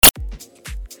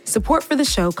Support for the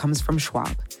show comes from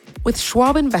Schwab. With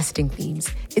Schwab Investing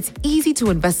Themes, it's easy to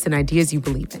invest in ideas you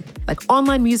believe in, like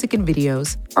online music and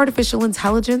videos, artificial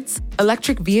intelligence,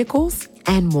 electric vehicles,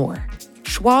 and more.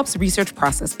 Schwab's research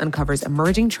process uncovers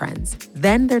emerging trends.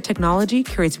 Then their technology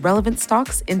curates relevant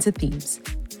stocks into themes.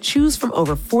 Choose from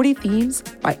over 40 themes,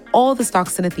 buy all the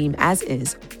stocks in a theme as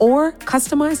is, or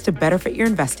customize to better fit your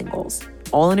investing goals,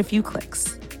 all in a few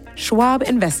clicks. Schwab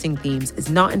Investing Themes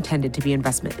is not intended to be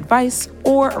investment advice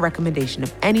or a recommendation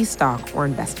of any stock or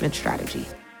investment strategy.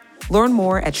 Learn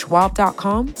more at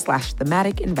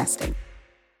schwab.com/thematic investing.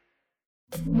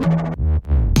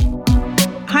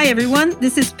 Hi, everyone.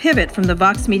 This is Pivot from the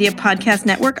Vox Media Podcast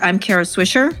Network. I'm Kara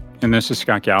Swisher. And this is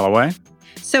Scott Galloway.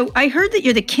 So I heard that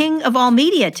you're the king of all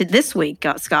media this week,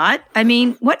 Scott. I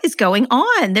mean, what is going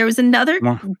on? There was another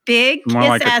big more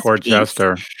like a court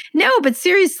jester. No, but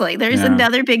seriously, there's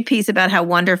another big piece about how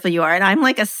wonderful you are. And I'm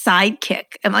like a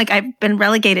sidekick. I've been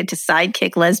relegated to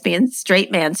sidekick lesbian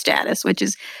straight man status, which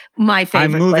is my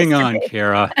favorite. I'm moving on,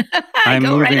 Kara. I'm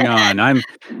moving on.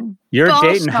 You're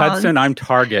Dayton Hudson. I'm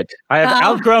Target. I have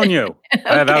outgrown you.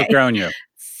 I have outgrown you.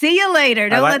 See you later.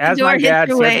 Don't let the door hit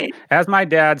your way. As my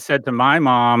dad said to my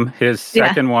mom, his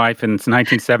second wife in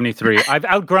 1973, I've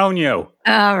outgrown you.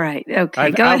 All right.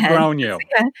 Okay. Go ahead. I've outgrown you.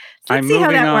 Let's I'm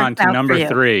moving on to number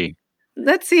 3.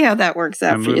 Let's see how that works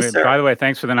out for you, sir. By the way,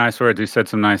 thanks for the nice words. You said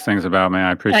some nice things about me.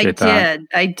 I appreciate that.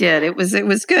 I did. It was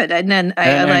good. And then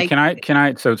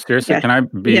So seriously, can I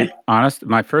be honest?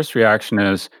 My first reaction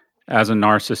is, as a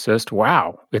narcissist,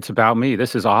 wow, it's about me.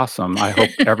 This is awesome. I hope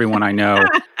everyone I know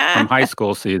from high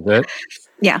school sees it.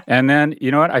 Yeah. And then, you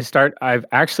know what? I've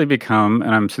actually become,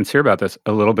 and I'm sincere about this,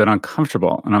 a little bit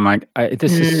uncomfortable. And I'm like,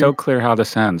 this is so clear how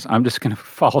this ends. I'm just going to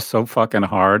fall so fucking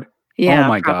hard. Yeah, oh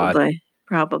my God.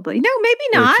 Probably. No, maybe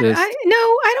not.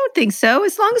 I don't think so.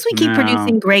 As long as we keep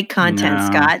producing great content,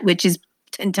 Scott, which is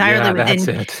entirely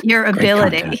within your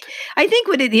ability. I think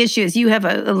what the issue is, you have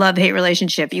a love-hate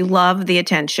relationship. You love the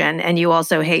attention and you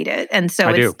also hate it. And so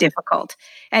it's difficult.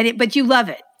 But you love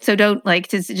it. So don't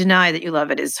to deny that you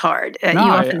love it is hard. No, you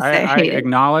often say hate it.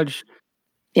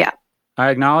 I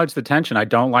acknowledge the tension. I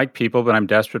don't like people, but I'm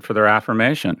desperate for their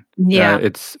affirmation. Yeah.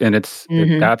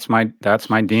 That's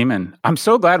my demon. I'm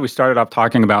so glad we started off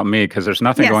talking about me because there's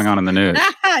nothing going on in the news.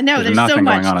 No, there's nothing so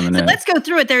much. going on in the news. So let's go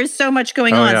through it. There's so much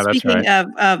going on. Yeah, Speaking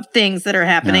of things that are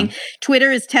happening, Twitter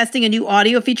is testing a new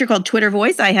audio feature called Twitter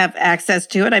Voice. I have access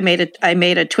to it. I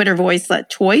made a Twitter Voice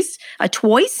twice.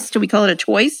 Do we call it a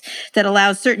twice? That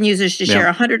allows certain users to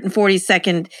share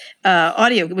 140-second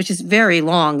audio, which is very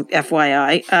long,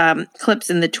 FYI, clips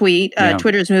in the tweet.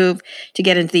 Twitter's move to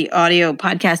get into the audio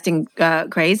podcasting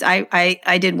craze.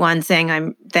 I did one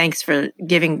saying thanks for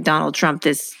giving Donald Trump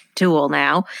this tool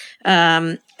now.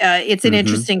 It's an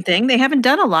interesting thing. They haven't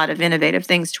done a lot of innovative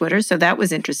things, Twitter, so that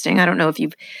was interesting. I don't know if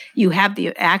you have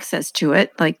the access to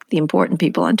it like the important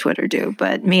people on Twitter do,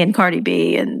 but me and Cardi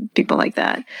B and people like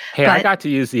that. Hey, I got to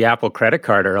use the Apple credit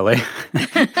card early,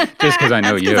 just because I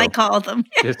know you. Because I called them.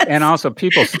 Yes. And also,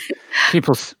 people.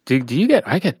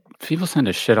 I get people send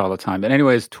us shit all the time. But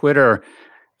anyways, Twitter.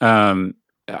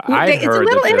 It's a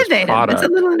little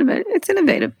innovative. It's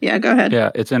innovative. Yeah, go ahead.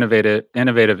 Yeah, it's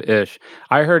innovative-ish.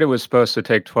 I heard it was supposed to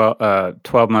take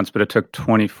 12 months, but it took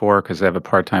 24 because they have a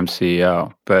part-time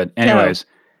CEO. But anyways,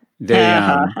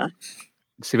 they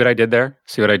see what I did there?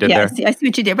 See what I did there? Yeah, I see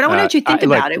what you did. But I wonder what you think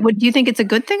about it. Do you think it's a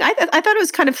good thing? I thought it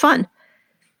was kind of fun.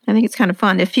 I think it's kind of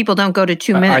fun if people don't go to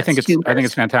 2 minutes. I think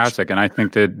it's fantastic, and I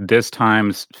think that this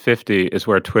times 50 is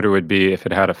where Twitter would be if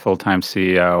it had a full-time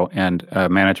CEO and a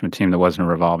management team that wasn't a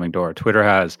revolving door. Twitter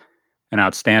has an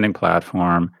outstanding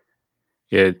platform.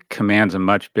 It commands a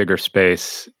much bigger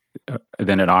space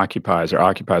than it occupies, or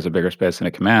occupies a bigger space than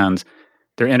it commands.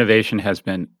 Their innovation has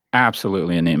been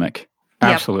absolutely anemic,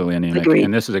 Agreed.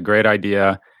 And this is a great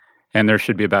idea. And there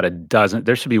should be about a dozen.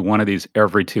 There should be one of these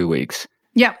every 2 weeks.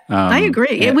 Yeah, I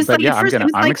agree. It was like at first, it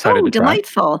was like, oh,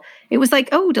 delightful. It was like,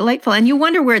 oh, delightful. And you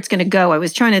wonder where it's going to go. I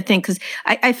was trying to think, because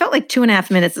I felt like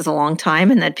 2.5 minutes is a long time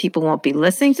and that people won't be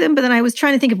listening to them. But then I was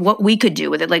trying to think of what we could do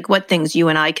with it, like what things you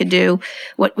and I could do,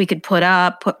 what we could put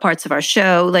parts of our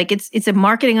show. Like it's a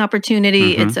marketing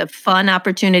opportunity. It's a fun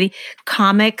opportunity.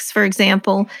 Comics, for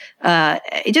example,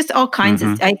 just all kinds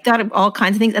of, I thought of all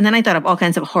kinds of things. And then I thought of all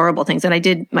kinds of horrible things. And I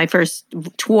did my first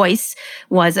twice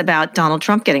was about Donald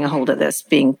Trump getting a hold of this,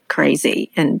 being crazy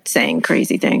and saying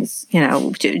crazy things,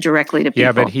 directly to people.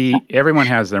 Yeah, but everyone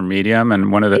has their medium,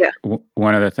 and one of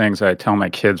the things I tell my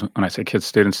kids, when I say kids,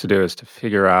 students, to do is to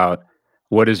figure out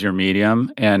what is your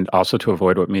medium, and also to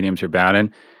avoid what mediums you're bad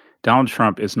in. Donald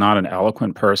Trump is not an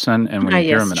eloquent person, and when you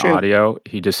hear him in audio,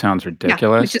 he just sounds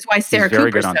ridiculous. Which is why Sarah He's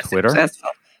very Cooper's good on so Twitter.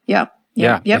 Successful. Yeah.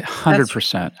 Yeah, Yep.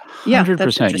 100%. Yeah, that's 100%.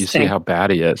 You see interesting. how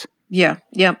bad he is. Yeah.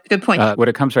 Good point. What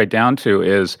it comes right down to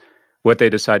is what they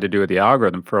decide to do with the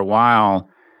algorithm. For a while,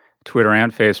 Twitter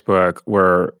and Facebook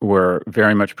were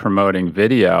very much promoting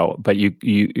video, but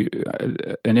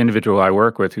an individual I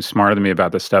work with who's smarter than me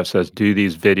about this stuff says do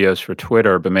these videos for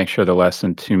Twitter, but make sure they're less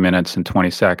than 2 minutes and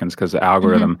 20 seconds because the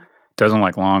algorithm doesn't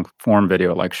like long form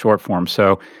video, like short form.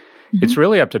 So it's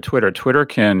really up to Twitter. Twitter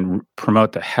can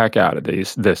promote the heck out of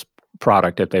this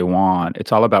product if they want.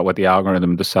 It's all about what the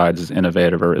algorithm decides is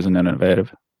innovative or isn't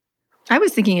innovative. I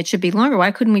was thinking it should be longer.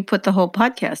 Why couldn't we put the whole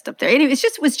podcast up there? Anyway,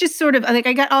 it was just sort of like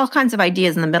I got all kinds of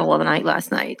ideas in the middle of the night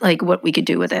last night, like what we could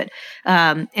do with it,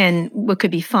 and what could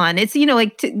be fun. It's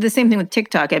like the same thing with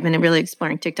TikTok. I've been really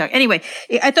exploring TikTok. Anyway,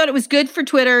 I thought it was good for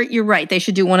Twitter. You're right; they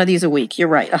should do one of these a week. You're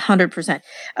right, 100%.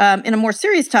 In a more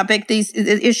serious topic, these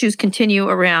issues continue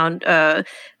around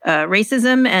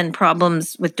racism and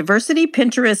problems with diversity.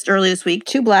 Pinterest early this week,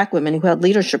 2 Black women who held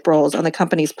leadership roles on the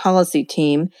company's policy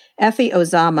team, Effie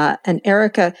Ozama and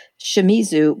Erica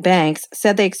Shimizu Banks,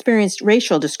 said they experienced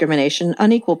racial discrimination,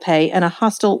 unequal pay, and a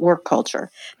hostile work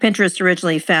culture. Pinterest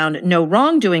originally found no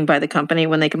wrongdoing by the company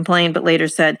when they complained, but later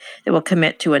said they will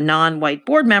commit to a non-white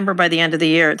board member by the end of the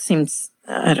year. It seems,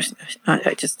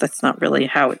 that's not really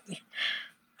how it...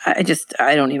 I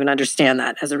don't even understand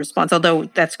that as a response, although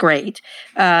that's great.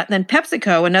 Then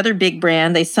PepsiCo, another big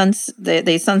brand, they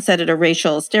sunsetted a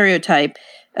racial stereotype,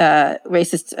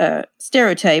 racist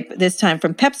stereotype, this time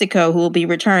from PepsiCo, who will be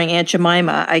retiring Aunt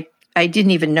Jemima. I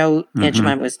didn't even know Aunt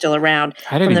Jemima was still around.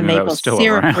 From the maple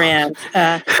syrup brand.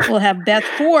 We'll have Beth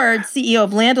Ford, CEO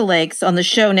of Land O'Lakes, on the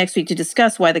show next week to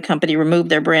discuss why the company removed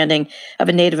their branding of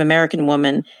a Native American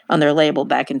woman on their label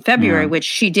back in February, which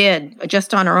she did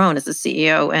just on her own as a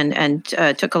CEO and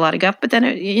took a lot of guff. But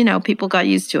then, people got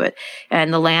used to it.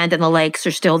 And the land and the lakes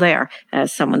are still there,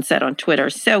 as someone said on Twitter.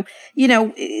 So,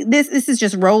 this is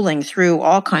just rolling through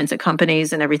all kinds of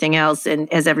companies and everything else.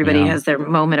 And as everybody has their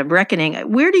moment of reckoning,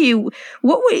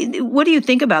 what do you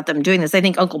think about them doing this? I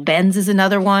think Uncle Ben's is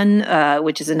another one,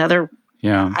 which is another.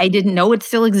 Yeah, I didn't know it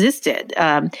still existed.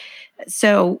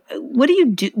 So what do you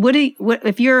do? What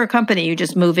if you're a company, you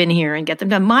just move in here and get them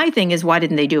done? My thing is, why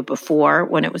didn't they do it before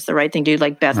when it was the right thing to do,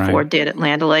 like Beth Ford did at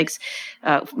Land O'Lakes?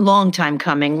 Long time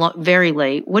coming, very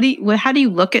late. How do you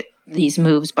look at these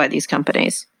moves by these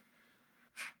companies?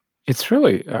 It's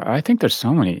really, I think there's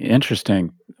so many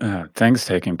interesting things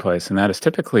taking place, and that is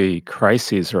typically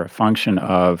crises are a function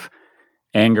of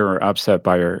anger or upset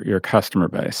by your customer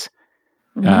base.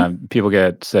 People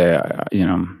get, say,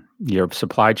 your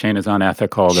supply chain is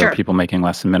unethical. There are people making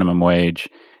less than minimum wage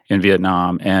in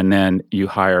Vietnam, and then you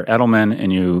hire Edelman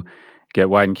and you get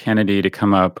Wyden Kennedy to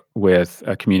come up with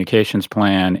a communications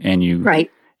plan, and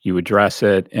you address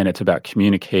it, and it's about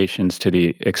communications to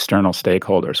the external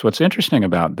stakeholders. What's interesting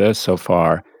about this so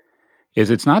far is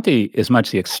it's not as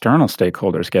much the external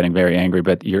stakeholders getting very angry,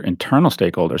 but your internal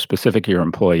stakeholders, specifically your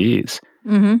employees.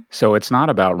 So it's not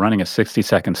about running a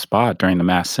 60-second spot during the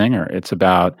Masked Singer. It's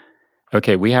about,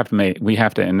 okay, we have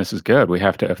to, and this is good, we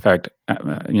have to affect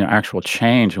actual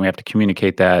change, and we have to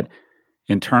communicate that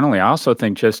internally. I also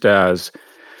think just as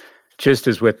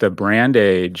with the brand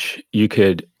age, you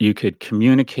could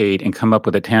communicate and come up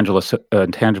with a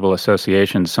tangible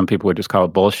association. Some people would just call it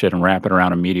bullshit and wrap it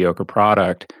around a mediocre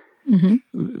product.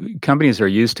 Companies are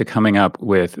used to coming up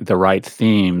with the right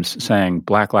themes, saying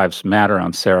Black Lives Matter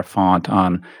on serif font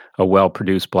on a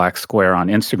well-produced black square on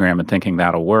Instagram and thinking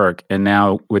that'll work. And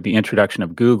now with the introduction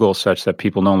of Google, such that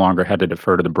people no longer had to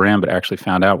defer to the brand, but actually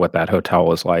found out what that hotel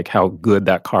was like, how good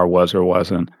that car was or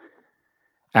wasn't.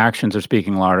 Actions are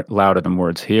speaking louder than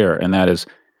words here, and that is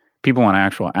people want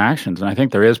actual actions. And I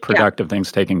think there is productive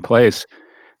things taking place.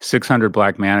 600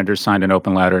 Black managers signed an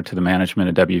open letter to the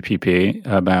management at WPP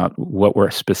about what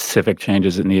were specific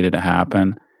changes that needed to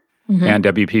happen, and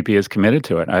WPP is committed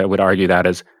to it. I would argue that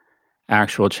is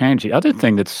actual change. The other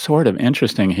thing that's sort of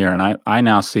interesting here, and I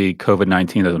now see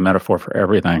COVID-19 as a metaphor for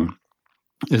everything,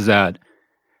 is that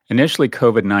initially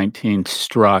COVID-19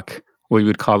 struck what we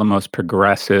would call the most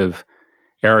progressive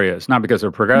areas, not because they're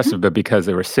progressive, but because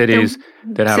there were cities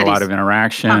that had a lot of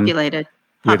interaction. Populated.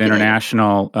 With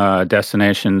international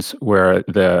destinations where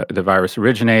the virus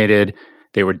originated.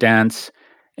 They were dense.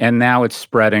 And now it's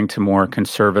spreading to more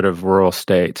conservative rural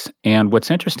states. And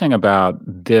what's interesting about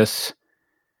this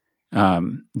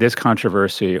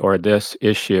controversy or this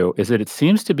issue is that it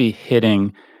seems to be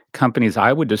hitting companies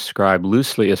I would describe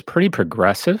loosely as pretty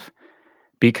progressive,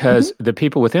 because the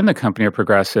people within the company are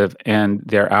progressive and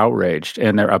they're outraged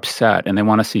and they're upset and they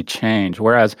want to see change.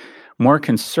 Whereas more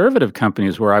conservative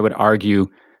companies, where I would argue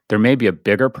there may be a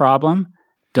bigger problem,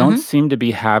 don't seem to be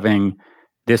having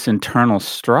this internal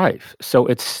strife. So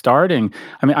it's starting.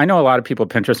 I mean, I know a lot of people at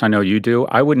Pinterest. I know you do.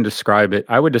 I wouldn't describe it.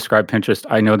 I would describe Pinterest.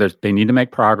 I know they need to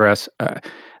make progress.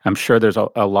 I'm sure there's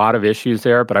a lot of issues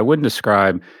there, but I wouldn't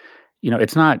describe,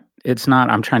 it's not,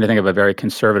 I'm trying to think of a very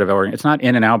conservative organ. It's not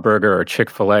In-N-Out Burger or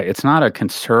Chick-fil-A. It's not a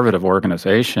conservative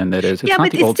organization it's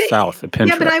not the old South, the Pinterest.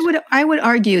 Yeah, but I would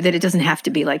argue that it doesn't have to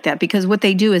be like that, because what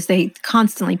they do is they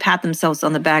constantly pat themselves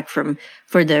on the back for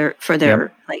their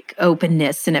Yep. like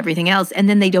openness and everything else, and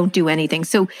then they don't do anything.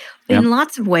 So in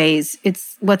lots of ways,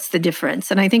 it's what's the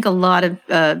difference? And I think a lot of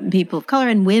people of color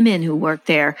and women who work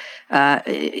there,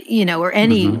 or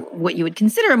any what you would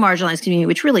consider a marginalized community,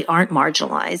 which really aren't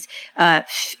marginalized,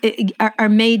 are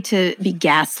made to be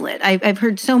gaslit. I've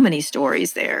heard so many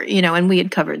stories there, and we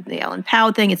had covered the Ellen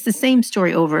Powell thing. It's the same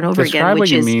story over and over again. Describe what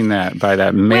you mean by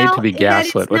that, made to be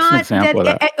gaslit. What's an example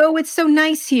of that? Oh, it's so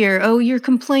nice here. Oh, you're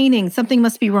complaining. Something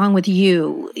must be wrong with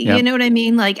you. Yep. You know what I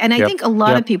mean? And I think a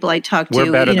lot of people I talk to,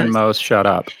 we're better than most. Shut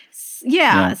up.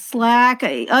 Yeah, Slack,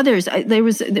 others.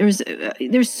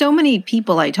 There's so many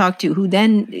people I talk to who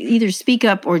then either speak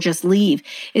up or just leave.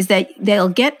 Is that they'll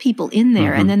get people in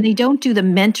there and then they don't do the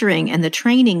mentoring and the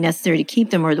training necessary to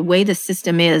keep them, or the way the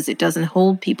system is, it doesn't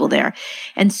hold people there,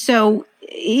 and so.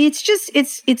 It's just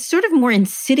it's sort of more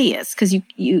insidious, because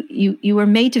you are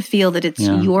made to feel that it's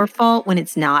your fault when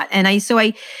it's not. And I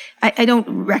don't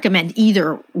recommend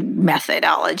either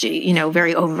methodology,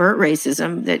 very overt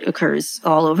racism that occurs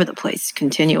all over the place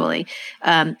continually,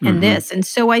 and this. And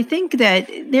so I think that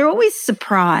they're always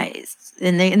surprised,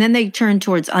 and then they turn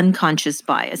towards unconscious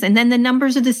bias, and then the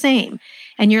numbers are the same,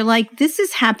 and you're like, this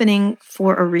is happening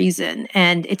for a reason,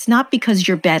 and it's not because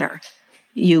you're better.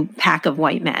 You pack of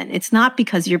white men. It's not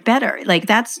because you're better. Like,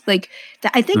 that's like,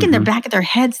 I think in the back of their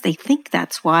heads, they think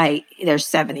that's why there's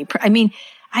 70. I mean,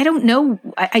 I don't know.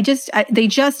 They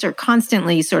just are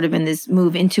constantly sort of in this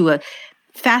move into a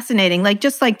fascinating,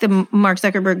 just like the Mark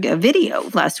Zuckerberg video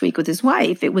last week with his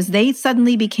wife. It was, they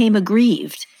suddenly became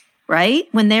aggrieved, right?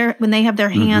 When they have their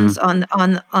hands on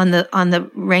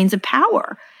the reins of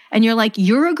power. And you're like,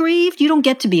 you're aggrieved? You don't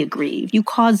get to be aggrieved. You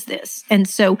caused this. And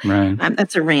so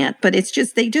that's a rant. But it's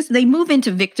just, they move into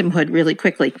victimhood really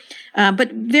quickly.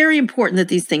 But very important that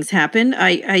these things happen.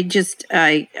 I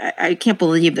can't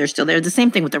believe they're still there. The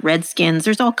same thing with the Redskins.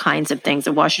 There's all kinds of things,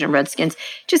 the Washington Redskins.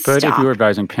 Just But stop. if you were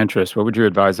advising Pinterest, what would you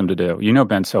advise them to do? You know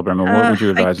Ben Silberman. What would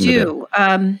you advise them to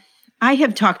do? I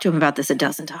have talked to him about this a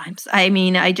dozen times. I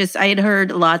mean, I had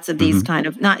heard lots of these kind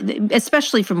of, not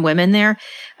especially from women there.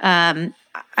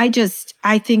 I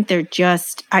think they're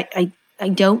just, I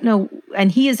don't know.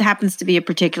 And he happens to be a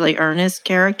particularly earnest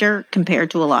character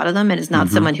compared to a lot of them, and is not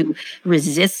someone who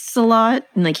resists a lot.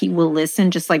 And he will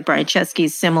listen, just like Brian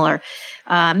Chesky's similar.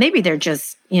 Maybe they're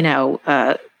just,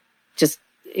 just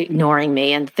ignoring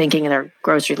me and thinking of their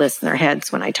grocery list in their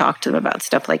heads when I talk to them about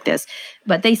stuff like this.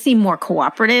 But they seem more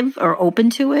cooperative or open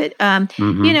to it.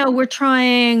 We're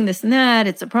trying this and that.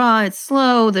 It's a problem. It's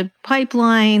slow. The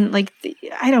pipeline,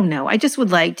 I don't know. I just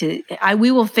would like to,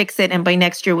 we will fix it. And by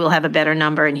next year, we'll have a better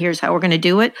number. And here's how we're going to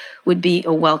do it, would be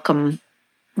a welcome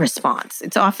response.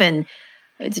 It's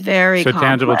very complex.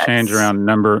 Tangible change around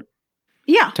number.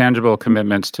 Yeah. Tangible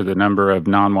commitments to the number of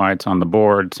non-whites on the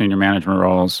board, senior management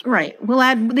roles. Right.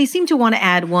 They seem to want to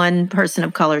add one person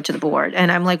of color to the board.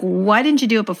 And I'm like, why didn't you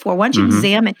do it before? Why don't you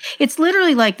examine? It's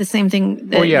literally like the same thing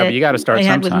that, but you got to start I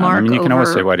had with Mark. You can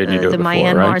always say, why didn't you do it before, the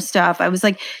Myanmar stuff. I was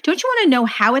like, don't you want to know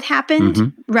how it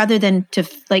happened rather than to,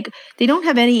 they don't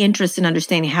have any interest in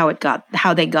understanding how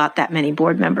they got that many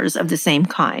board members of the same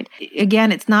kind.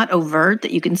 Again, it's not overt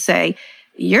that you can say,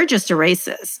 you're just a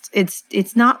racist.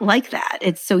 It's not like that.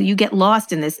 It's so you get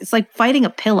lost in this. It's like fighting a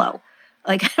pillow.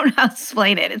 I don't know how to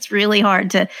explain it. It's really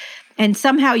hard to, and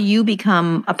somehow you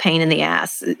become a pain in the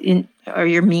ass, or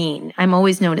you're mean. I'm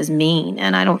always known as mean,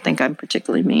 and I don't think I'm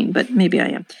particularly mean, but maybe I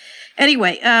am.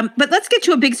 Anyway, but let's get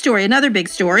to a big story. Another big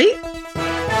story.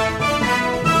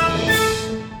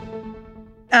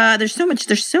 There's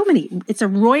so many. It's a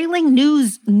roiling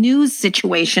news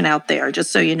situation out there,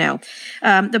 just so you know.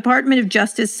 The Department of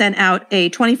Justice sent out a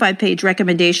 25-page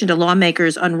recommendation to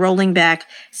lawmakers on rolling back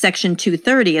Section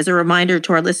 230. As a reminder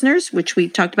to our listeners, which we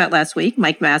talked about last week,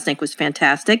 Mike Masnick was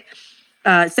fantastic.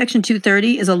 Section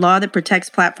 230 is a law that protects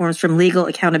platforms from legal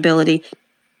accountability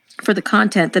for the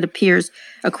content that appears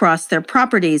across their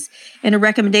properties. In a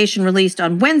recommendation released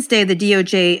on Wednesday, the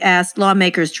DOJ asked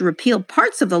lawmakers to repeal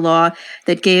parts of the law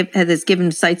that has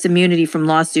given sites immunity from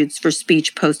lawsuits for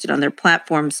speech posted on their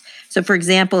platforms. So, for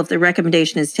example, if the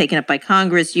recommendation is taken up by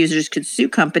Congress, users could sue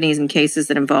companies in cases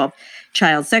that involve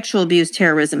child sexual abuse,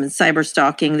 terrorism, and cyber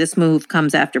stalking. This move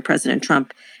comes after President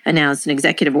Trump announced an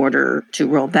executive order to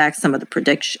roll back some of the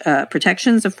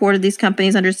protections afforded these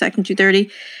companies under Section 230.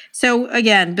 So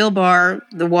again, Bill Barr,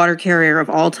 the water carrier of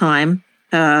all time,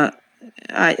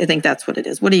 I think that's what it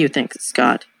is. What do you think,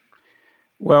 Scott?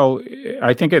 Well,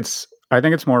 I think it's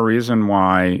more reason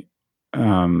why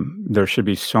there should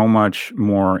be so much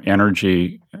more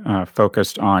energy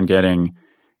focused on getting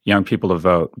young people to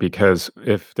vote, because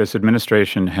if this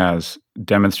administration has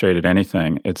demonstrated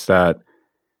anything, it's that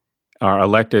our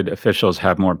elected officials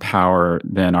have more power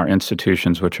than our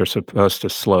institutions, which are supposed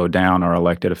to slow down our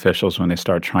elected officials when they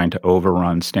start trying to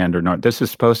overrun standard norms. This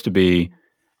is supposed to be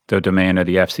the domain of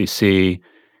the FCC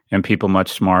and people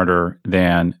much smarter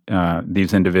than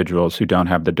these individuals who don't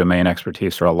have the domain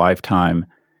expertise or a lifetime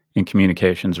in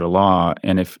communications or law.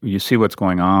 And if you see what's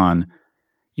going on,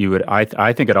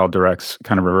 I think it all directs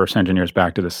kind of reverse engineers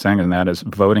back to this thing, and that is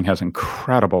voting has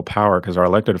incredible power because our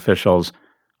elected officials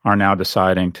are now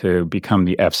deciding to become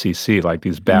the FCC, like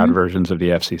these bad versions of the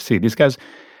FCC. These guys,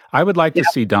 I would like to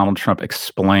see Donald Trump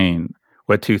explain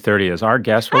what 230 is. Our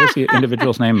guest, what was the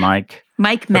individual's name? Mike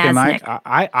Masnick. Mike,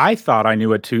 I thought I knew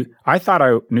what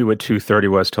 230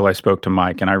 was till I spoke to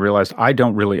Mike, and I realized I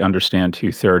don't really understand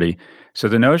 230. So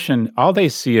the notion, all they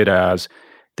see it as,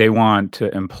 they want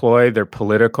to employ their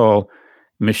political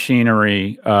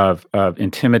machinery of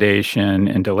intimidation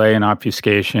and delay and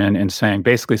obfuscation, and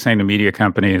basically saying to media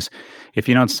companies, if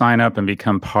you don't sign up and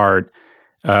become part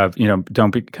of,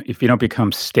 if you don't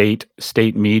become state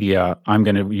media, I'm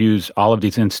going to use all of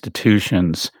these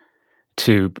institutions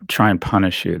to try and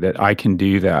punish you, that I can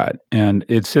do that. And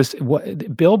it's just,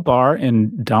 Bill Barr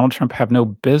and Donald Trump have no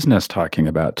business talking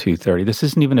about 230. This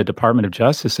isn't even a Department of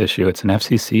Justice issue. It's an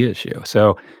FCC issue.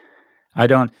 So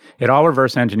it all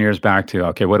reverse engineers back to,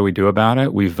 okay, what do we do about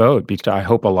it? We vote. I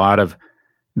hope a lot of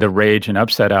the rage and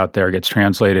upset out there gets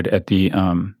translated at the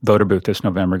voter booth this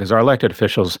November, because our elected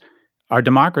officials, our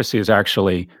democracy is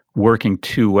actually working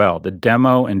too well. The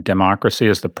demo and democracy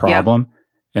is the problem. Yeah.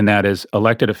 And that is,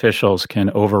 elected officials can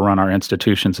overrun our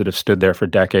institutions that have stood there for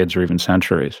decades or even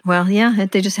centuries. Well, yeah,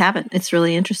 they just haven't. It's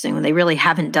really interesting when they really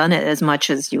haven't done it as much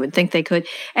as you would think they could.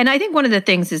 And I think one of the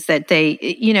things is that they,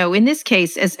 in this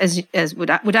case, as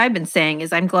what I've been saying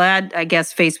is, I'm glad, I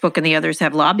guess, Facebook and the others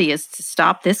have lobbyists to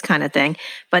stop this kind of thing,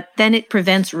 but then it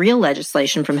prevents real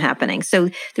legislation from happening. So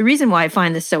the reason why I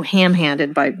find this so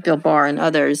ham-handed by Bill Barr and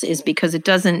others is because it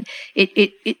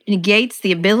negates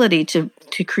the ability to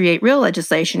create real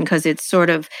legislation, because it's sort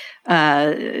of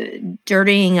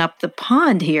dirtying up the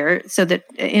pond here so that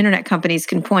internet companies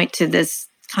can point to this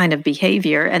kind of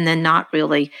behavior and then not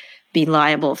really be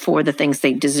liable for the things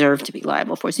they deserve to be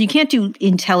liable for. So you can't do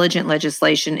intelligent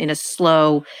legislation in a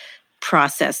slow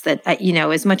process that,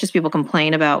 as much as people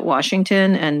complain about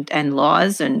Washington and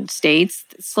laws and states,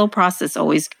 the slow process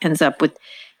always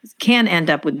can end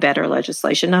up with better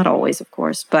legislation. Not always, of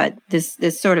course, but this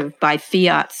sort of by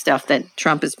fiat stuff that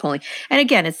Trump is pulling. And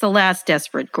again, it's the last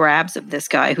desperate grabs of this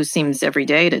guy who seems every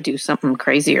day to do something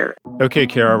crazier. Okay,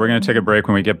 Kara, we're going to take a break.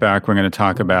 When we get back, we're going to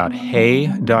talk about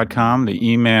Hey.com, the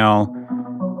email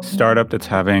startup that's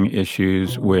having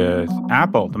issues with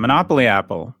Apple, the monopoly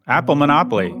Apple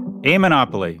monopoly, a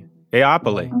monopoly,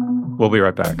 aopoly. We'll be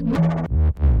right back.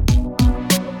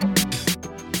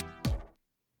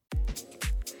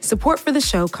 Support for the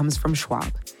show comes from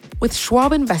Schwab. With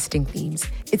Schwab Investing Themes,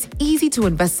 it's easy to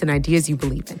invest in ideas you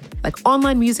believe in, like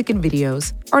online music and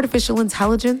videos, artificial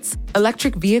intelligence,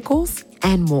 electric vehicles,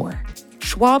 and more.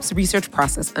 Schwab's research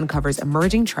process uncovers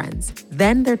emerging trends.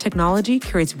 Then their technology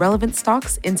curates relevant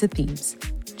stocks into themes.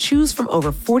 Choose from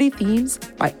over 40 themes,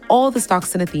 buy all the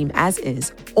stocks in a theme as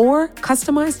is, or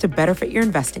customize to better fit your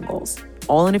investing goals,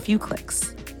 all in a few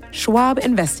clicks. Schwab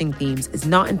Investing Themes is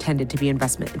not intended to be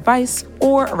investment advice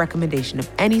or a recommendation of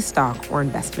any stock or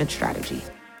investment strategy.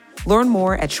 Learn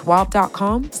more at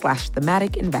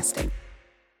schwab.com/thematic investing.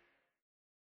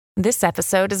 This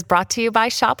episode is brought to you by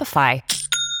Shopify.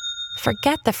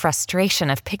 Forget the frustration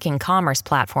of picking commerce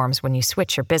platforms when you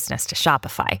switch your business to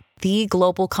Shopify, the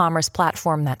global commerce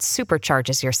platform that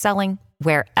supercharges your selling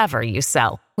wherever you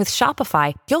sell. With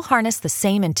Shopify, you'll harness the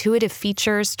same intuitive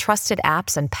features, trusted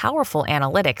apps, and powerful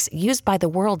analytics used by the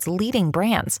world's leading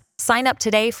brands. Sign up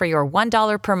today for your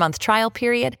 $1 per month trial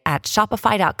period at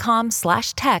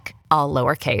shopify.com/tech, all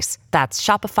lowercase. That's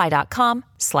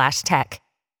shopify.com/tech.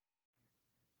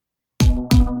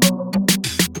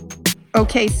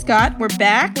 Okay, Scott, we're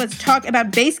back. Let's talk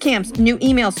about Basecamp's new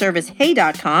email service,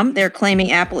 Hey.com. They're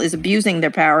claiming Apple is abusing their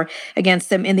power against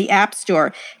them in the App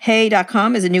Store.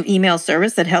 Hey.com is a new email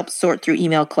service that helps sort through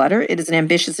email clutter. It is an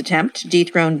ambitious attempt to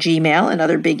dethrone Gmail and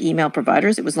other big email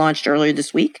providers. It was launched earlier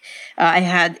this week. I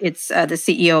had the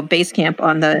CEO of Basecamp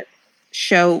on the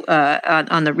show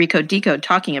on the Recode Decode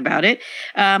talking about it.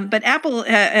 But Apple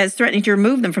is threatening to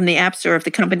remove them from the App Store if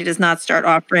the company does not start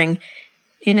offering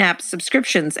in-app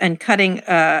subscriptions and cutting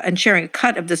and sharing a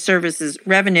cut of the service's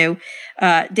revenue.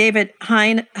 David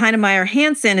Heinemeier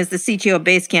Hansen is the CTO of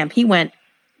Basecamp. He went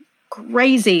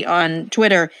crazy on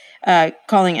Twitter,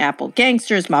 calling Apple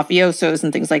gangsters, mafiosos,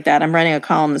 and things like that. I'm writing a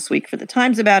column this week for the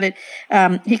Times about it.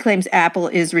 He claims Apple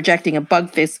is rejecting a bug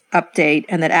fix update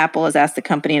and that Apple has asked the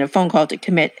company in a phone call to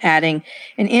commit adding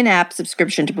an in-app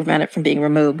subscription to prevent it from being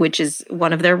removed, which is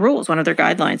one of their rules, one of their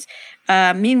guidelines.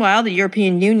 Meanwhile, the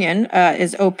European Union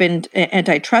has opened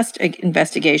antitrust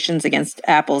investigations against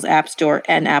Apple's App Store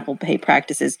and Apple Pay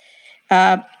practices.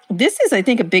 This is, I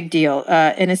think, a big deal,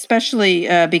 and especially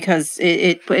because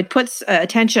it puts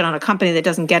attention on a company that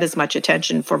doesn't get as much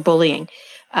attention for bullying.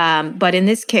 But in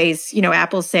this case,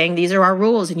 Apple's saying these are our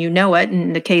rules and you know it. And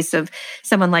in the case of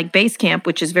someone like Basecamp,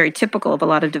 which is very typical of a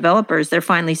lot of developers, they're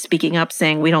finally speaking up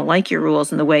saying, we don't like your rules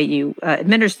and the way you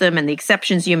administer them and the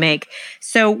exceptions you make.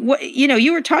 So,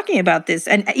 you were talking about this,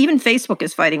 and even Facebook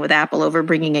is fighting with Apple over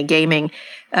bringing a gaming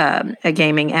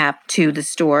app to the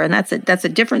store. And that's a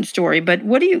different story. But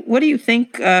what do you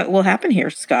think will happen here,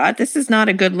 Scott? This is not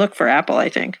a good look for Apple, I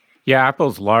think. Yeah,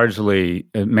 Apple's largely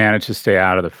managed to stay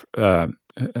out of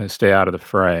the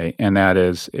fray, and that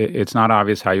is, it's not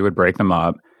obvious how you would break them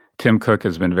up. Tim Cook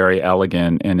has been very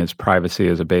elegant in his privacy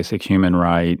as a basic human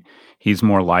right. He's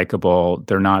more likable.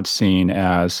 They're not seen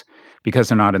as, because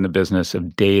they're not in the business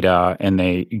of data and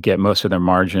they get most of their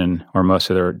margin or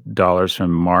most of their dollars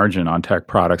from margin on tech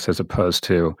products as opposed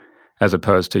to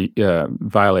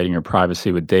violating your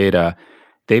privacy with data.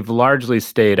 They've largely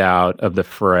stayed out of the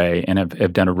fray and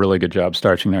have done a really good job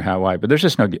starching their hat white, but there's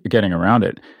just no getting around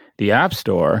it. The App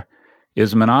Store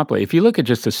is a monopoly. If you look at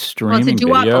just the streaming it's a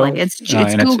video, duopoly. It's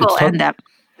Google and that.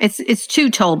 It's two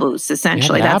toll booths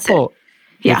essentially. Yeah, that's Apple,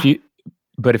 it. Yeah.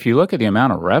 But if you look at the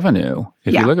amount of revenue,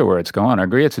 if you look at where it's going, I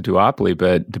agree it's a duopoly,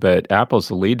 but Apple's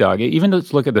the lead dog. Even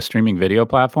let's look at the streaming video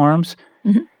platforms.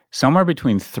 Mm-hmm. Somewhere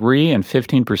between 3 and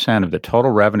 15% of the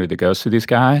total revenue that goes to these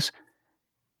guys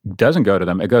doesn't go to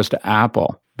them. It goes to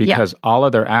Apple because all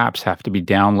of their apps have to be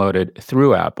downloaded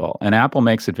through Apple. And Apple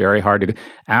makes it very hard to...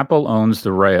 Apple owns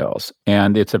the rails.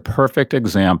 And it's a perfect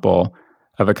example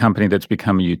of a company that's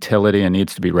become a utility and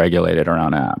needs to be regulated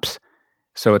around apps.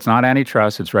 So it's not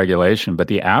antitrust, it's regulation. But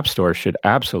the App Store should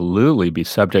absolutely be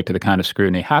subject to the kind of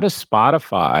scrutiny. How does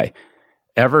Spotify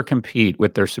ever compete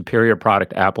with their superior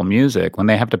product, Apple Music, when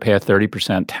they have to pay a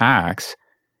 30% tax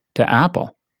to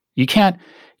Apple? You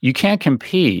can't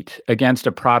compete against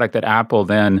a product that Apple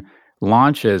then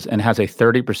launches and has a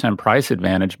 30% price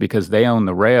advantage because they own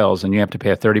the rails and you have to pay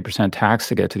a 30% tax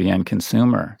to get to the end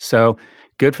consumer. So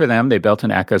good for them. They built an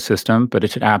ecosystem, but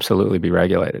it should absolutely be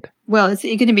regulated. Well, it's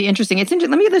going to be interesting. Let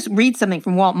me just read something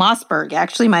from Walt Mossberg,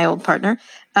 actually my old partner,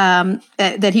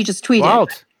 that he just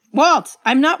tweeted. Walt,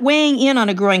 I'm not weighing in on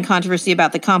a growing controversy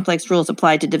about the complex rules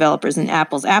applied to developers in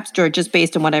Apple's App Store just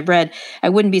based on what I've read. I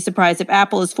wouldn't be surprised if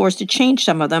Apple is forced to change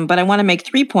some of them, but I want to make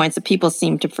 3 points that people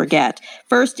seem to forget.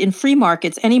 First, in free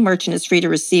markets, any merchant is free to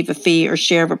receive a fee or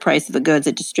share of a price of the goods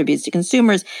it distributes to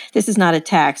consumers. This is not a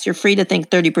tax. You're free to think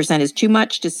 30% is too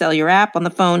much to sell your app on the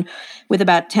phone with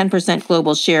about 10%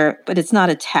 global share, but it's not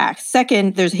a tax.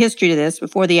 Second, there's a history to this.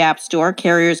 Before the App Store,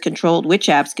 carriers controlled which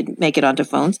apps could make it onto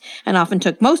phones and often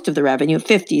took most of the revenue,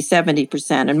 50,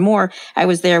 70% and more. I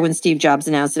was there when Steve Jobs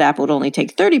announced that Apple would only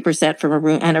take 30% from a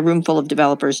room, and a room full of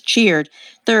developers cheered.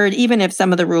 Third, even if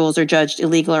some of the rules are judged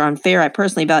illegal or unfair, I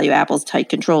personally value Apple's tight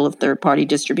control of third-party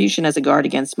distribution as a guard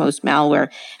against most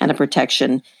malware and a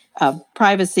protection of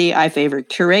privacy. I favor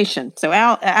curation. So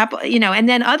Apple, and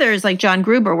then others like John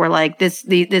Gruber were like, this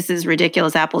is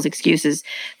ridiculous. Apple's excuses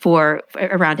for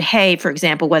around Hey, for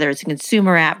example, whether it's a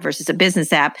consumer app versus a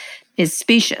business app, is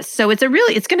specious. So it's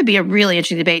going to be a really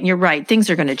interesting debate. And you're right, things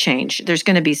are going to change. There's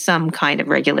going to be some kind of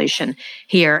regulation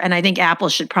here. And I think Apple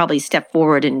should probably step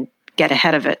forward and get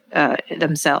ahead of it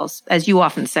themselves, as you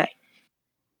often say.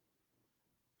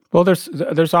 Well,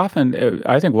 there's often,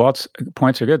 I think Walt's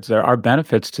points are good. There are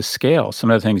benefits to scale,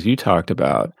 some of the things you talked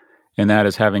about, and that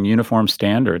is having uniform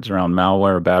standards around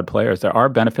malware or bad players. There are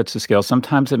benefits to scale.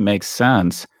 Sometimes it makes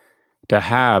sense to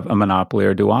have a monopoly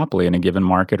or duopoly in a given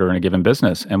market or in a given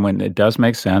business. And when it does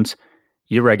make sense,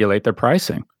 you regulate their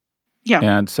pricing. Yeah.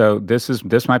 And so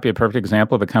this might be a perfect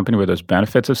example of a company where there's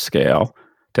benefits of scale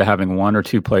to having one or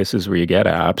two places where you get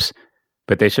apps,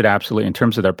 but they should absolutely, in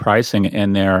terms of their pricing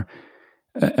and their,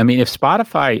 I mean, if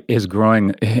Spotify is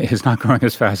not growing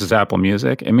as fast as Apple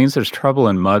Music, it means there's trouble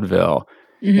in Mudville.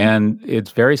 Mm-hmm. And it's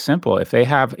very simple. If they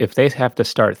have to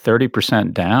start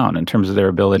 30% down in terms of their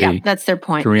ability, that's their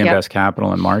point, to reinvest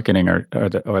capital in marketing or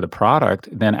the product,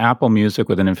 then Apple Music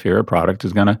with an inferior product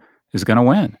is gonna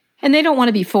win. And they don't want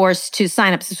to be forced to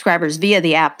sign up subscribers via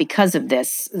the app because of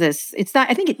this. It's not.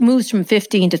 I think it moves from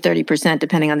 15 to 30%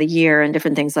 depending on the year and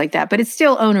different things like that. But it's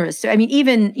still onerous. I mean,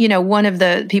 even one of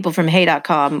the people from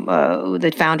Hey.com,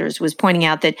 the founders, was pointing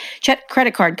out that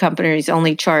credit card companies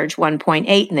only charge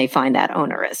 1.8, and they find that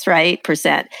onerous, right?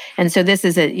 %. And so this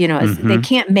is they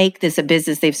can't make this a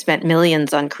business. They've spent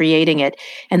millions on creating it,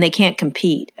 and they can't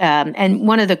compete. And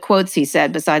one of the quotes he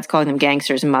said, besides calling them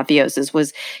gangsters and mafiosos,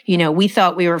 was, we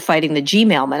thought we were fighting the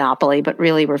Gmail monopoly, but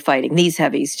really we're fighting these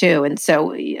heavies too. And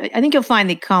so I think you'll find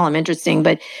the column interesting,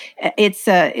 but it's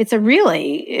and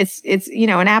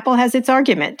Apple has its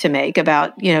argument to make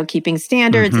about, keeping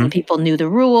standards and people knew the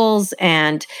rules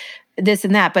and this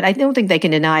and that. But I don't think they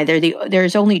can deny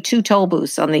there's only 2 toll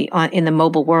booths in the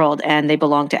mobile world, and they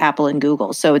belong to Apple and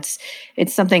Google. So it's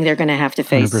something they're going to have to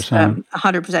face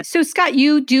 100%. So Scott,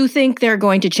 you do think they're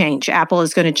going to change? Apple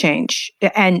is going to change,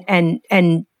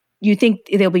 and you think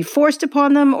they'll be forced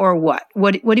upon them, or what?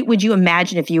 What would you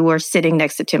imagine if you were sitting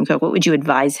next to Tim Cook? What would you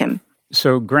advise him?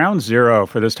 So ground zero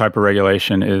for this type of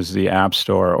regulation is the App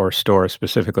Store, or store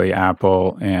specifically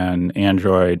Apple and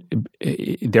Android.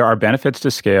 There are benefits to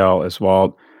scale, as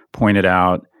Walt pointed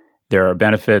out. There are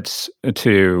benefits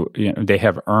to, they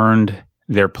have earned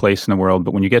their place in the world.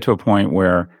 But when you get to a point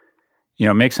where,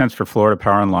 it makes sense for Florida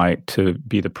Power and Light to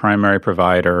be the primary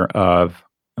provider of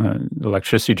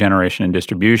electricity generation and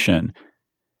distribution.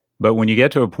 But when you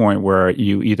get to a point where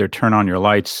you either turn on your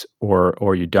lights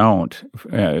or you don't,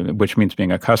 which means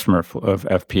being a customer of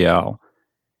FPL,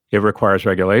 it requires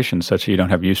regulations such that you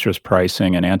don't have useless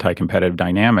pricing and anti-competitive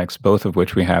dynamics, both of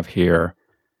which we have here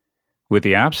with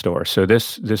the App Store. So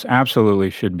this absolutely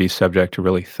should be subject to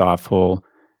really thoughtful,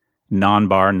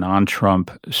 non-bar, non-Trump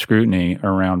scrutiny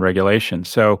around regulation.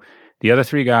 So the other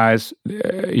 3 guys,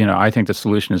 I think the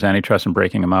solution is antitrust and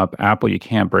breaking them up. Apple, you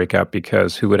can't break up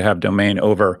because who would have domain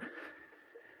over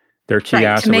their key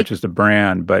asset, which is the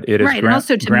brand, but it is and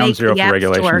also to ground make zero the for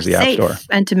regulation is the App Store,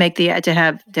 and to make to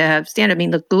have standard. I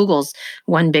mean, look, Google's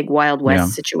one big Wild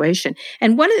West situation.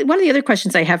 And one of the other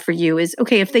questions I have for you is,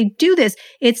 okay, if they do this,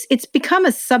 it's become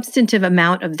a substantive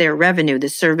amount of their revenue, the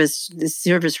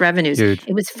service revenues. Huge.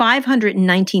 It was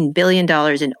 $519 billion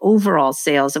in overall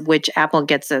sales, of which Apple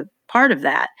gets a part of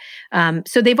that.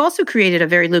 So they've also created a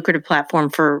very lucrative platform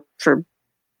for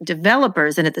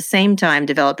developers, and at the same time,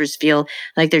 developers feel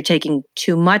like they're taking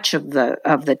too much of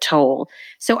the toll.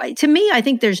 So to me, I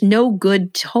think there's no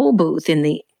good toll booth in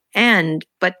the end,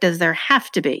 but does there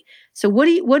have to be? So what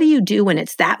do you do when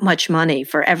it's that much money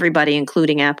for everybody,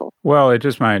 including Apple? Well, it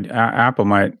just might. Apple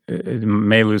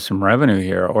may lose some revenue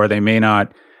here, or they may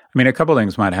not. I mean, a couple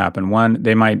things might happen. One,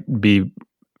 they might be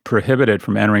prohibited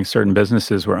from entering certain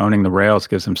businesses where owning the rails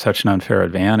gives them such an unfair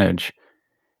advantage.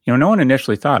 No one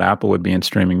initially thought Apple would be in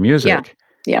streaming music.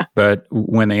 Yeah. But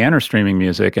when they enter streaming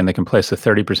music and they can place a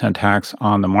 30% tax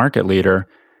on the market leader,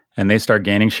 and they start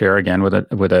gaining share again with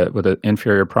an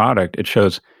inferior product,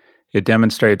 it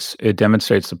demonstrates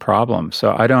the problem.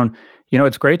 So I don't.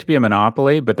 It's great to be a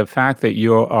monopoly, but the fact that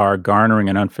you are garnering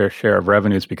an unfair share of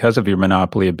revenues because of your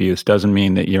monopoly abuse doesn't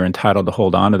mean that you're entitled to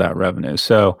hold on to that revenue.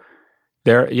 So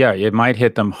it might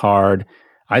hit them hard.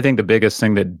 I think the biggest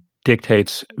thing that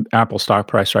dictates Apple's stock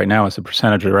price right now is the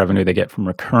percentage of revenue they get from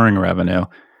recurring revenue.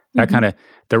 That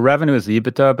the revenue is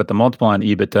EBITDA, but the multiple on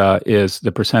EBITDA is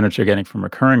the percentage they're getting from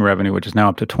recurring revenue, which is now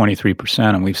up to 23%.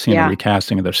 And we've seen a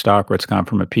recasting of their stock where it's gone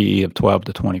from a PE of 12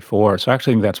 to 24. So I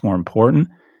actually think that's more important.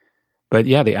 But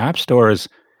the App Stores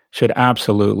should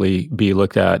absolutely be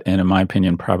looked at, and in my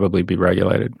opinion, probably be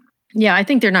regulated. Yeah, I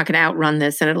think they're not going to outrun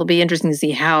this, and it'll be interesting to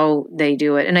see how they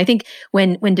do it. And I think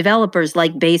when developers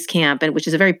like Basecamp, which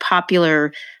is a very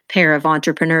popular pair of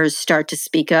entrepreneurs, start to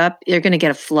speak up, you're going to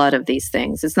get a flood of these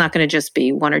things. It's not going to just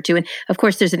be one or two. And of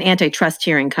course, there's an antitrust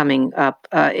hearing coming up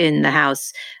in the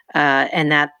House,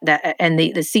 and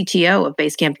the CTO of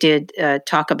Basecamp did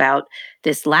talk about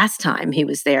this last time he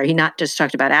was there. He not just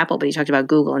talked about Apple, but he talked about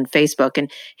Google and Facebook. And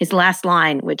his last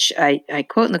line, which I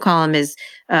quote in the column, is,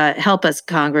 "Help us,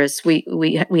 Congress. We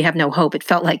have no hope." It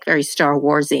felt like very Star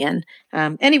Warsian.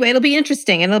 Anyway, it'll be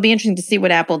interesting, and it'll be interesting to see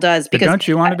what Apple does. Because don't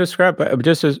you want to describe,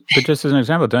 just as an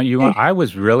example, don't you want? I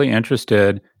was really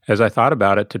interested as I thought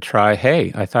about it, to try,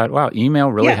 hey, I thought, wow,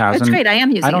 email really hasn't. That's great. I am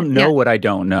using it. I don't know what I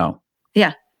don't know.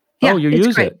 Yeah. Oh, you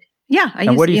use great. it? Yeah.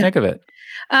 And what do you think of it?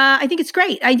 I think it's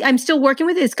great. I'm still working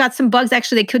with it. It's got some bugs.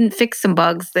 Actually, they couldn't fix some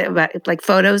bugs, like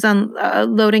photos on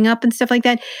loading up and stuff like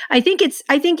that. I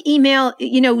think email,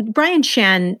 Brian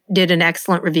Chen did an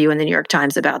excellent review in the New York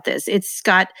Times about this. It's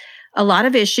got a lot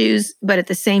of issues, but at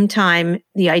the same time,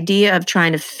 the idea of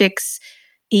trying to fix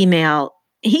email,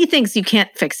 he thinks you can't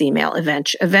fix email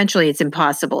eventually. It's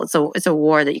impossible. It's a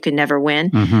war that you can never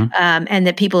win. And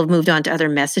that people have moved on to other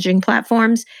messaging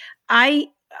platforms. I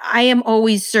am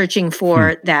always searching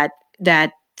for that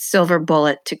silver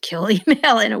bullet to kill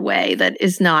email in a way that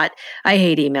is not, I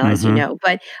hate email, as you know,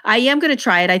 but I am going to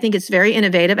try it. I think it's very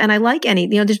innovative, and I like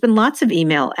there's been lots of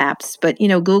email apps, but,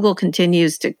 Google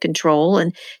continues to control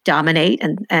and dominate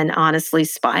and honestly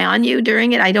spy on you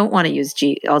during it. I don't want to use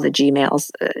all the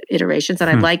Gmail's iterations, and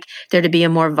I'd like there to be a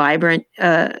more vibrant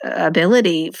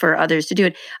ability for others to do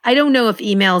it. I don't know if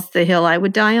email's the hill I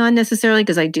would die on necessarily,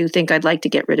 because I do think I'd like to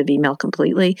get rid of email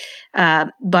completely.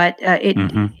 But it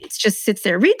just sits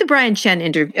there. Read the Brian Chen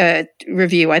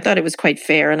review. I thought it was quite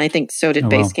fair, and I think so did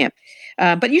Basecamp.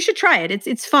 But you should try it.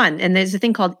 It's fun. And there's a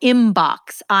thing called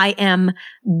Imbox,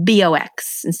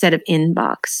 IMBOX, instead of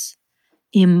inbox.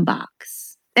 Imbox.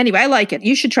 Anyway, I like it.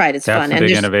 You should try it. It's fun. That's the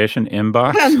big innovation,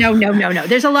 Inbox? Well, no.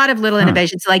 There's a lot of little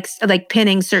innovations, like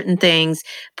pinning certain things,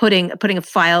 putting a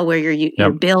file where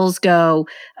your bills go,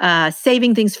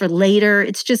 saving things for later.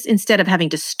 It's just, instead of having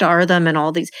to star them and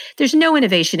all these, there's no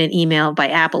innovation in email by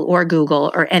Apple or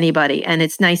Google or anybody. And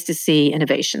it's nice to see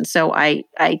innovation. So I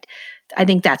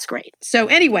think that's great. So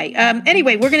anyway,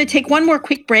 we're going to take one more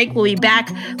quick break. We'll be back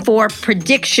for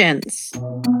predictions.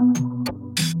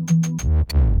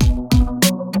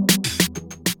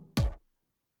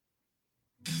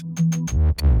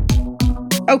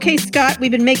 Okay, Scott,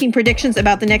 we've been making predictions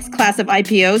about the next class of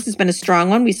IPOs. It's been a strong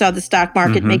one. We saw the stock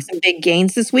market make some big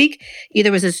gains this week.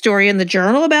 There was a story in the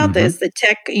Journal about this. The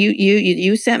tech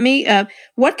you sent me.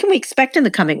 What can we expect in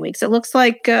the coming weeks? It looks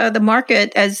like the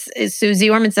market, as Susie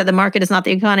Orman said, the market is not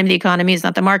the economy is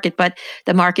not the market, but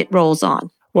the market rolls on.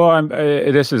 Well,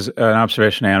 this is an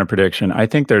observation and a prediction. I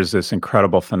think there's this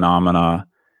incredible phenomena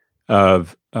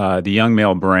of the young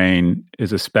male brain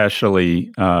is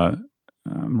especially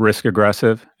risk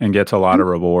aggressive and gets a lot of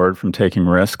reward from taking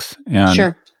risks.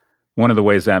 And one of the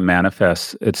ways that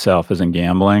manifests itself is in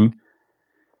gambling.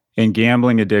 And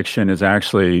gambling addiction is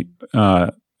actually,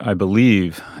 I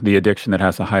believe, the addiction that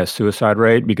has the highest suicide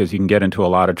rate, because you can get into a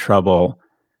lot of trouble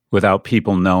without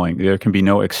people knowing. There can be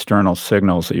no external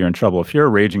signals that you're in trouble. If you're a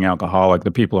raging alcoholic,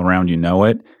 the people around you know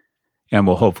it and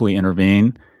will hopefully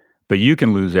intervene. But you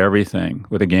can lose everything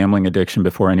with a gambling addiction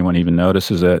before anyone even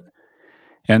notices it.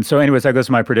 And so anyways, that goes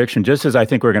to my prediction. Just as I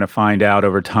think we're going to find out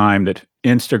over time that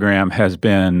Instagram has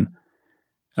been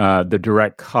the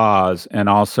direct cause, and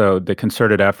also the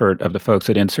concerted effort of the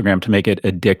folks at Instagram to make it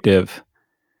addictive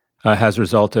has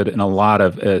resulted in a lot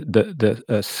of the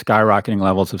skyrocketing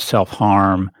levels of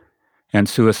self-harm and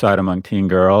suicide among teen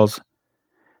girls.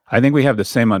 I think we have the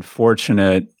same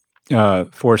unfortunate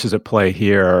forces at play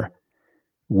here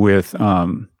with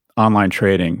online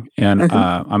trading. And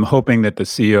I'm hoping that the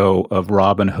CEO of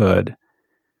Robinhood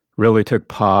really took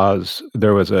pause.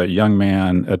 There was a young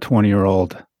man, a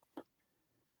 20-year-old,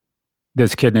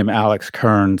 this kid named Alex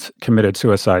Kearns committed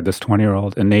suicide, this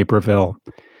 20-year-old in Naperville.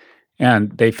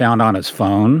 And they found on his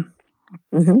phone,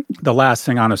 the last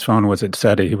thing on his phone was it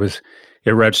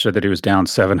registered that he was down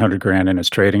 $700,000 in his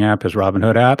trading app, his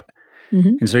Robinhood app.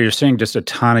 And so you're seeing just a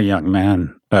ton of young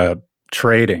men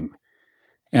trading.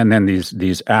 And then these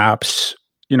apps,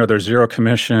 they're zero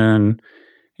commission,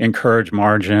 encourage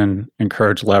margin,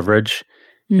 encourage leverage.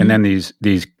 And then these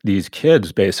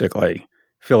kids basically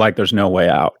feel like there's no way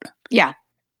out. Yeah.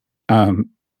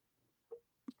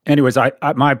 Anyways,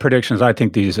 my predictions, I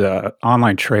think these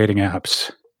online trading apps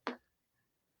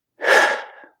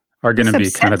are going to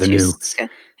be kind of the new.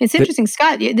 It's interesting,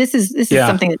 Scott. This is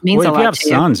something that means a lot to you. If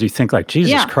you have sons, you think like,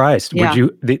 Jesus Christ, would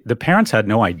you? The parents had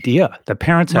no idea. The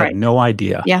parents had no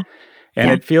idea. Yeah.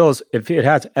 And it feels, if it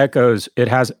has echoes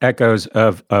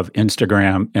of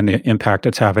Instagram and the impact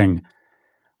it's having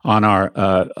on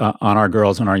our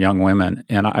girls and our young women.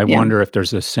 And I wonder if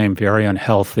there's this same very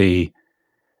unhealthy,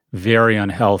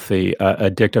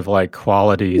 addictive-like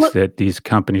qualities that these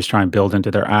companies try and build into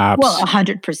their apps. Well,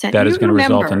 100%. That is going to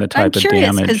result in the type of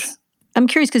damage. I'm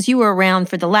curious because you were around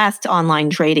for the last online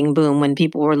trading boom when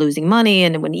people were losing money,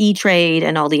 and when E-Trade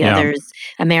and all the others,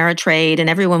 Ameritrade, and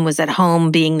everyone was at home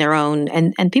being their own,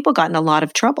 and people got in a lot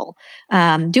of trouble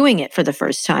doing it for the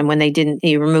first time when they didn't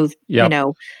remove,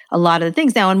 a lot of the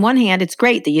things. Now, on one hand, it's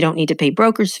great that you don't need to pay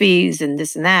broker's fees and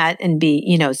this and that, and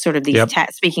be, sort of these,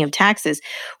 speaking of taxes,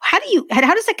 how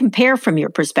does that compare from your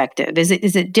perspective? Is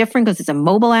it different because it's a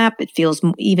mobile app? It feels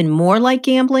even more like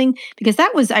gambling? Because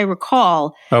that was, I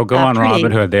recall. Oh, go on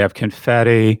Robinhood. They have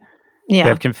confetti. Yeah. They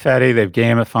have confetti. They've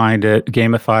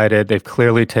gamified it. They've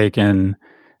clearly taken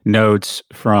notes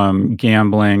from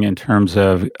gambling in terms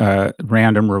of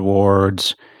random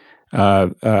rewards,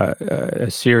 a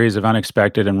series of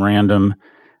unexpected and random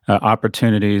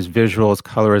opportunities, visuals,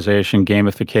 colorization,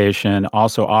 gamification,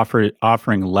 also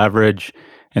offering leverage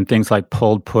and things like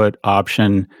pulled put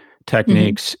option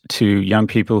techniques to young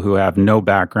people who have no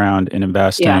background in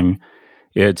investing.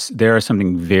 There is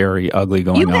something very ugly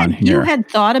going on here. You had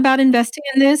thought about investing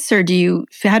in this, or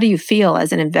how do you feel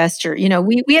as an investor?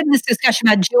 We had this discussion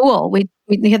about Juul.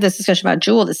 We had this discussion about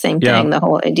Juul, the same thing, the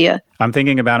whole idea. I'm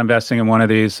thinking about investing in one of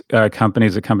these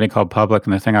companies, a company called Public,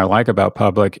 and the thing I like about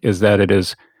Public is that it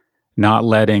is not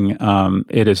letting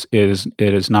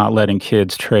not letting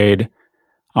kids trade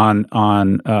on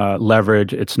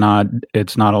leverage. It's not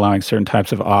allowing certain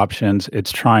types of options.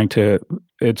 It's trying to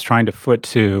foot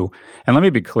to, and let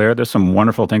me be clear, there's some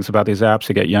wonderful things about these apps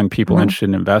to get young people interested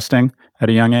in investing at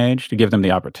a young age, to give them the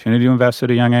opportunity to invest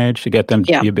at a young age, to get them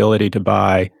the ability to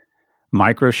buy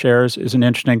micro shares is an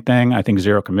interesting thing. I think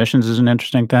zero commissions is an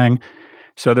interesting thing.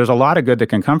 So there's a lot of good that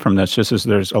can come from this, just as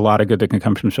there's a lot of good that can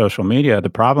come from social media. The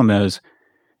problem is,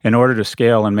 in order to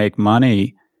scale and make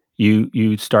money,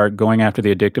 you start going after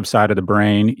the addictive side of the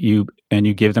brain, you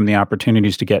give them the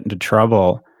opportunities to get into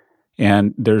trouble.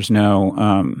 And there's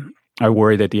no, I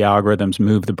worry that the algorithms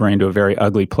move the brain to a very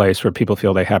ugly place where people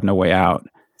feel they have no way out.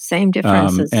 Same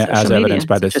difference as evidenced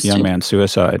by this young man's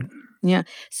suicide. Yeah.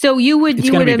 So you would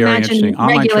imagine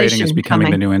online trading is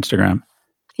becoming the new Instagram.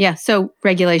 Yeah. So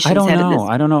regulations.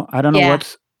 I don't know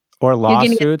what's, or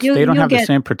lawsuits. They don't have the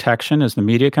same protection as the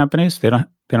media companies. They don't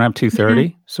have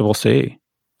 230. So we'll see.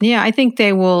 Yeah, I think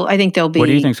they will. I think they'll be. What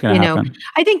do you think is going to happen?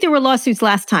 I think there were lawsuits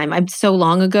last time. So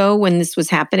long ago when this was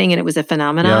happening and it was a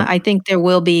phenomenon. I think there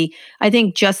will be. I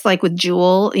think just like with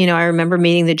Juul, I remember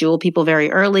meeting the Juul people very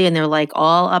early, and they're like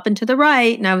all up and to the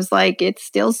right, and I was like, it's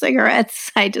still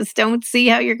cigarettes. I just don't see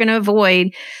how you're going to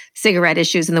avoid cigarette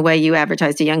issues in the way you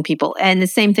advertise to young people. And the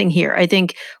same thing here. I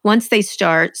think once they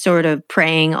start sort of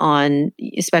preying on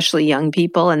especially young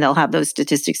people, and they'll have those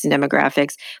statistics and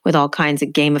demographics with all kinds of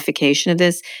gamification of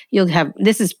this,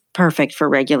 this is perfect for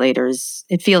regulators.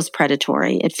 It feels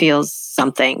predatory. It feels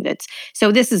something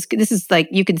this is like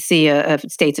you can see a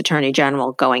state's attorney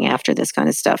general going after this kind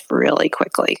of stuff really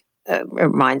quickly. It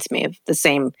reminds me of the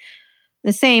same,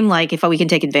 like, if we can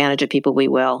take advantage of people, we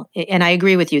will. And I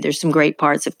agree with you. There's some great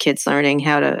parts of kids learning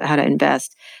how to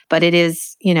invest. But it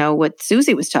is, what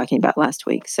Susie was talking about last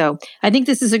week. So I think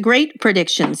this is a great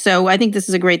prediction. So I think this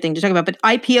is a great thing to talk about. But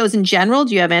IPOs in general,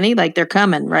 do you have any? Like, they're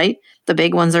coming, right? The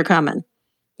big ones are coming.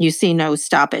 You see no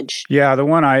stoppage. Yeah, the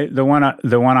one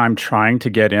I'm trying to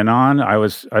get in on. I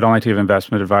don't like to give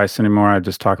investment advice anymore. I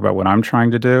just talk about what I'm trying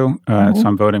to do. So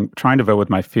I'm trying to vote with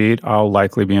my feet. I'll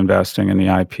likely be investing in the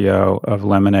IPO of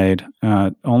Lemonade,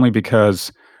 not only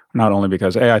because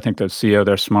I think the CEO,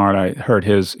 they're smart. I heard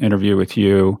his interview with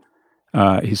you.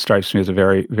 He strikes me as a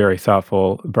very, very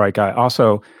thoughtful, bright guy.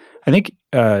 Also, I think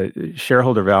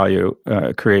shareholder value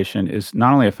creation is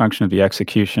not only a function of the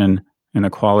execution and the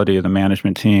quality of the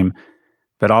management team,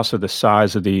 but also the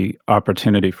size of the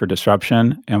opportunity for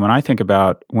disruption. And when I think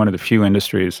about one of the few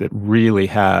industries that really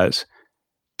has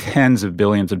tens of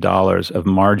billions of dollars of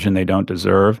margin they don't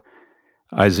deserve,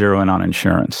 I zero in on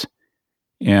insurance.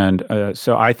 And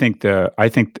so I think,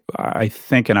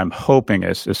 and I'm hoping,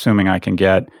 assuming I can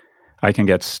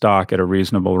get stock at a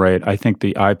reasonable rate, I think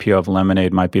the IPO of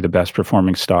Lemonade might be the best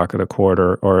performing stock of the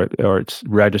quarter, or it's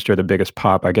registered the biggest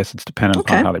pop. I guess it's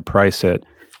dependent on how they price it.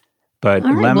 But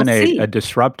Lemonade, a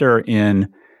disruptor in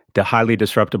the highly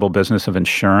disruptible business of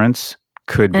insurance,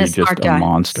 could be just a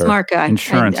monster. Smart guy.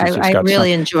 Insurance has just got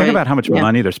really enjoy. Think about how much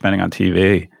money they're spending on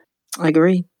TV.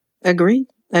 Agreed.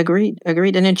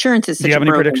 And insurance is such a Do you have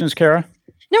any predictions, Kara?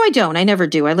 No, I don't. I never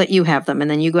do. I let you have them, and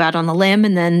then you go out on the limb,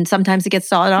 and then sometimes it gets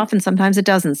sawed off, and sometimes it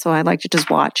doesn't. So I like to just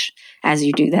watch as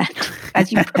you do that,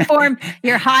 as you perform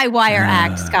your high wire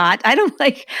act, Scott. I don't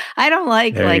like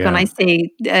when I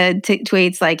see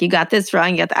tweets like, "You got this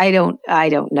wrong." I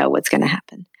don't know what's going to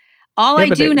happen. All I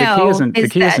do know is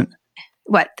that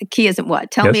what the key isn't.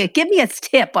 What? Tell me. Give me a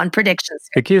tip on predictions.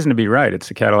 The key isn't to be right. It's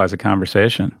to catalyze a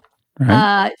conversation.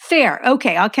 Right. Fair.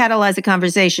 Okay, I'll catalyze a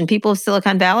conversation. People of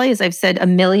Silicon Valley, as I've said a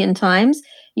million times,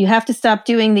 you have to stop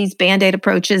doing these Band-Aid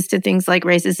approaches to things like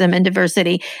racism and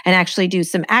diversity and actually do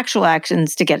some actual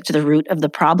actions to get to the root of the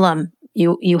problem.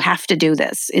 You have to do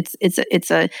this.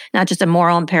 It's a not just a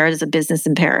moral imperative, it's a business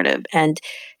imperative. And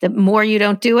the more you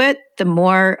don't do it, the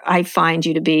more I find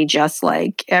you to be just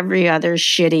like every other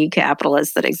shitty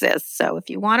capitalist that exists. So if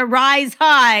you want to rise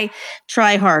high,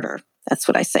 try harder. That's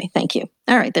what I say. Thank you.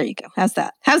 All right, there you go. How's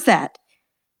that?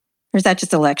 Or is that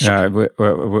just a lecture?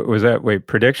 Was that,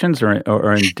 predictions or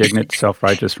indignant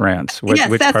self-righteous rants? Yes,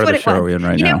 which that's part what of the show are we in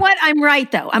right now? You know what? I'm right,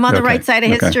 though. I'm on the right side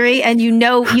of history, and you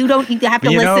don't have to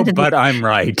listen to But I'm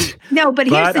right. No, but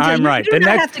here's the deal. I'm right. You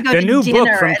don't have to go the to new dinner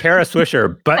book from Kara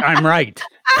Swisher, But I'm Right.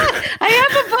 I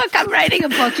have a book. I'm writing a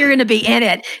book. You're going to be in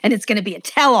it, and it's going to be a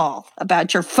tell-all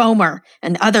about your FOMR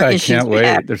and other issues. I can't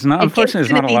wait. Unfortunately,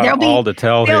 there's not a lot all to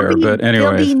tell here, but anyways.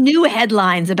 There'll be new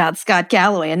headlines about Scott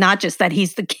Galloway, and not just that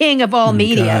he's the king of all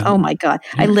media. God. Oh my God.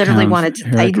 I literally wanted to,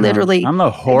 I'm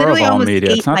the whore of all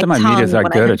media. It's not that my media is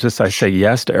that good. It's just I say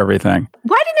yes to everything.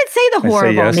 Why didn't it say the whore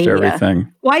of all media? To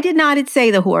everything. Why did not it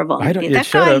say the whore of all media? It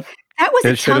should have. That was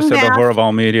it should have said the whore of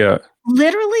all media.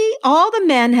 Literally, all the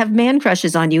men have man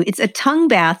crushes on you. It's a tongue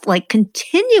bath, like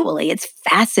continually. It's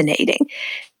fascinating.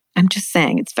 I'm just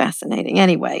saying, it's fascinating.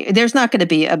 Anyway, there's not going to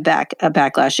be a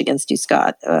backlash against you,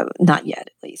 Scott. Not yet,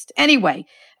 at least. Anyway,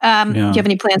 do you have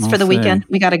any plans for the weekend?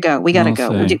 We got to go. Do you have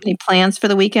any plans for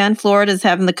the weekend? Florida's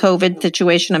having the COVID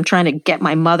situation. I'm trying to get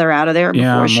my mother out of there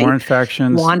before she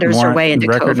wanders her way into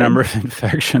record COVID. Number of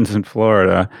infections in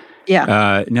Florida.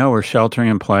 Yeah. No, we're sheltering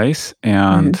in place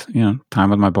and, time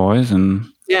with my boys and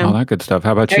all that good stuff.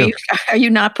 How about you? Are you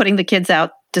not putting the kids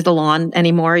out to the lawn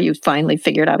anymore? You finally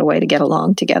figured out a way to get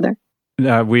along together?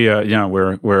 We're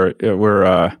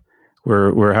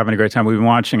having a great time. We've been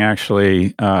watching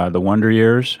actually The Wonder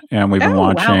Years, and we've been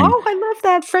watching. Wow. Oh, I love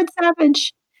that. Fred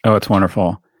Savage. Oh, it's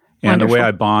wonderful. And the way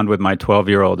I bond with my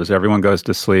 12-year-old is everyone goes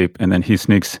to sleep, and then he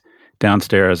sneaks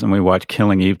downstairs and we watch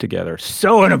Killing Eve together.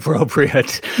 So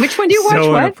inappropriate. Which one do you watch?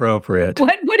 So inappropriate.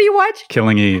 What do you watch?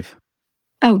 Killing Eve.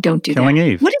 Oh, don't do Killing that.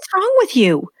 Eve. What is wrong with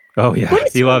you? Oh, yeah.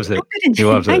 He loves it. He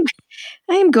loves it.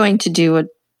 I am going to do an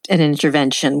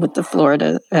intervention with the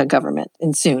Florida government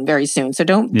very soon. So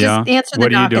don't just answer the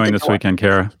knock. What are you doing this weekend,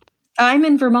 Kara? I'm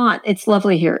in Vermont. It's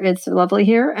lovely here.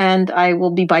 And I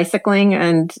will be bicycling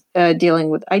and dealing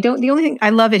with. The only thing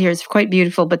I love it here is quite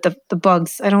beautiful, but the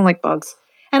bugs. I don't like bugs.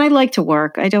 And I like to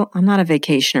work. I'm not a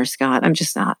vacationer, Scott. I'm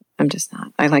just not.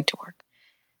 I like to work.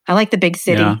 I like the big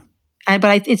city. Yeah.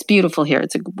 But it's beautiful here.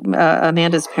 It's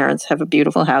Amanda's parents have a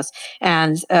beautiful house,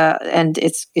 and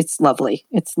it's lovely.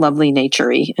 It's lovely,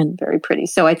 naturey, and very pretty.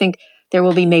 So I think there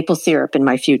will be maple syrup in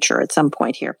my future at some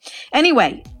point here.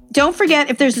 Anyway, don't forget,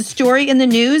 if there's a story in the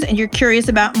news and you're curious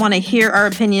about and want to hear our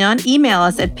opinion on, email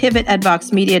us at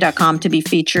pivot@voxmedia.com to be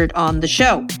featured on the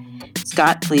show.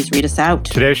 Scott, please read us out.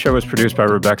 Today's show was produced by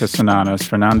Rebecca Sananas.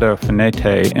 Fernando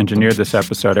Finete engineered this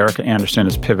episode. Erica Anderson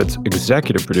is Pivot's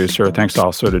executive producer. Thanks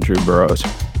also to Drew Burrows.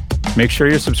 Make sure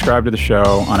you're subscribed to the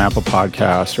show on Apple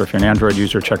Podcasts, or if you're an Android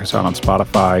user, check us out on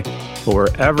Spotify or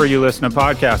wherever you listen to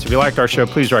podcasts. If you liked our show,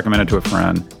 please recommend it to a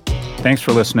friend. Thanks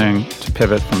for listening to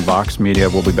Pivot from Vox Media.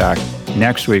 We'll be back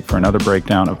next week for another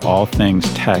breakdown of all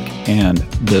things tech and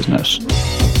business.